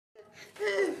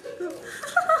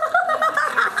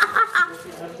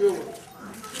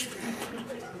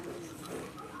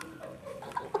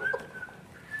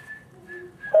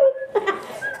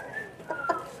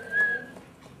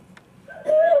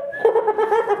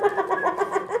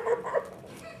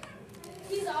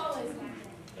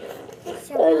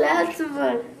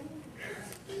funny.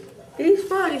 He's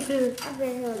funny too. I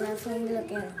bet he'll laugh when you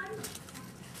look at him.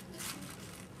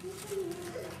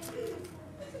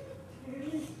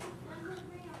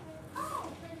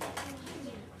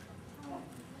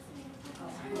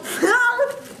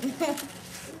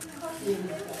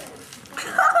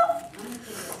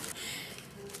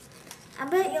 I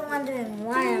bet you're wondering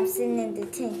why I'm sitting in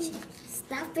detention.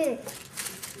 Stop it.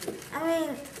 I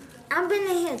mean, I've been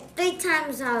in here 3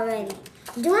 times already.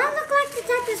 Do I look like the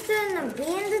type that's still in be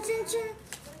in detention?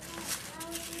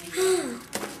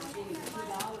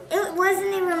 It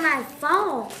wasn't even my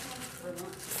fault.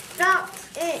 Stop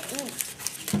it.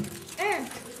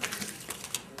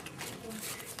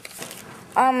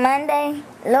 On Monday,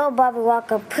 little Bobby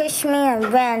Walker pushed me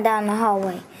and ran down the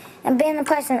hallway. And being the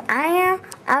person I am,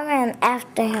 I ran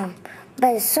after him.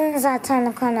 But as soon as I turned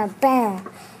the corner, bam,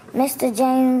 Mr.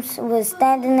 James was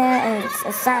standing there and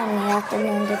assigned me after me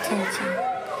in detention.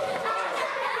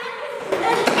 Why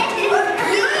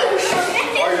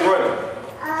are you running?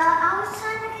 I was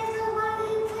trying to get to one of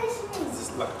you pushed me. Is this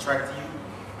like a track to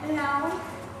you? No.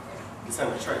 It's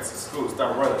on the track to school.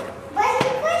 Stop running. But he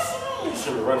pushed me. You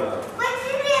shouldn't be running up. But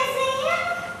you didn't see him?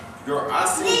 Girl, I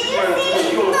see you running to me.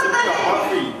 You don't sit on my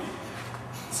feet.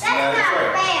 This is not a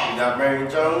track. fair. You're not Mary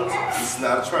Jones. This is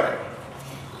not a track.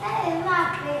 That is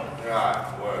not fair.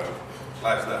 Alright, well,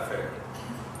 life's not fair.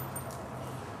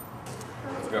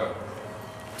 Let's go.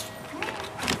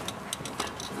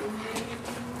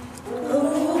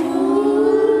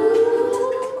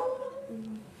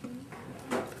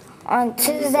 On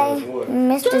Tuesday,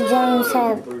 Mr. James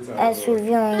had us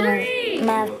reviewing the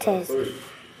math test.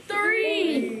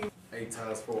 3. 8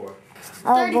 times 4.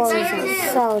 Oh boy,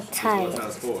 I'm so tired.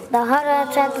 The harder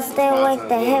I tried to stay awake,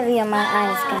 the heavier my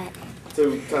eyes got.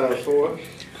 2 times 4.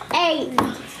 8.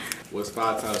 What's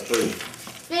 5 times 3?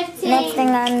 15. Next thing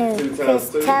I knew,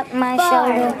 Chris tapped my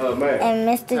shoulder and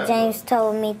Mr. James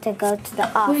told me to go to the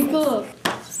office. Go.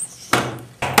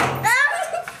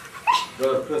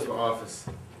 Go to the principal's office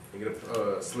and get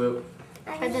a slip.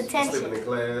 For detention. Sleeping in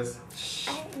class. I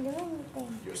didn't do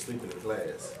anything. You're sleeping in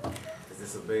class. Is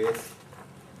this a bed?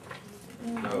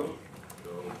 No.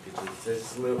 Go get your detention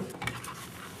slip.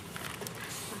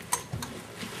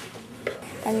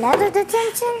 Another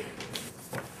detention?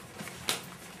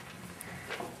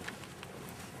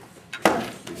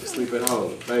 You can sleep at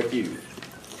home. Thank you.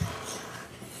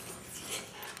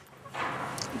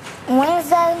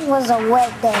 Wednesday was a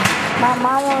wet day. My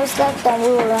mom overslept and we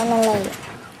were running late.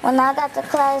 When I got to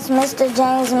class, Mr.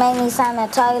 James made me sign a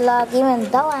toy log even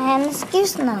though I had an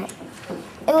excuse note.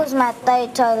 It was my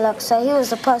 3rd toy log, so he was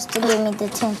supposed to give me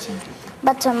detention.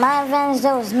 But to my advantage,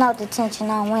 there was no detention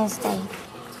on Wednesday.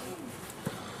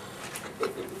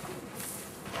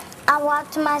 I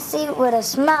walked to my seat with a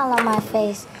smile on my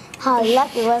face. How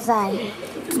lucky was I?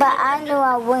 But I knew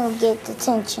I wouldn't get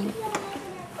detention.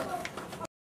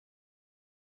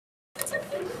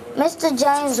 Mr.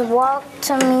 James walked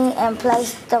to me and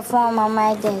placed the form on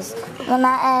my desk. When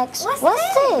I asked,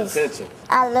 what's this? Detention.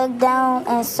 I looked down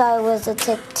and saw it was a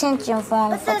detention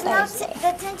form for Thursday. But there's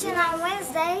no detention on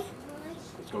Wednesday.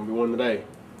 It's going to be one today.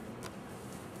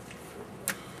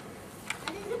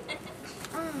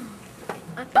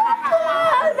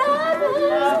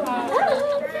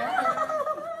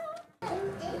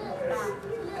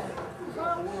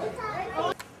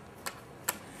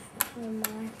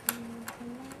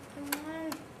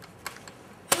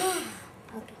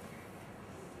 Okay.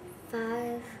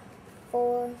 5,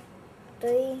 4,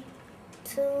 3,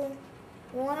 2,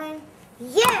 1.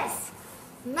 Yes!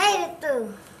 Made it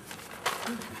through.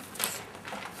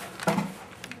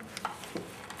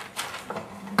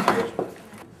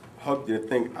 I hope you didn't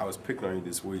think I was picking on you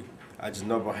this week. I just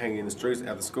know about hanging in the streets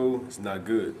after school is not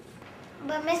good.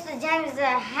 But Mr. James,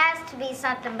 there has to be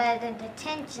something better than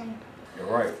detention. You're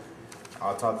right.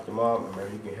 I'll talk to your mom and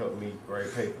maybe you can help me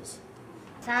grade papers.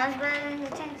 Sounds better than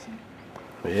detention.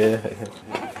 Yeah.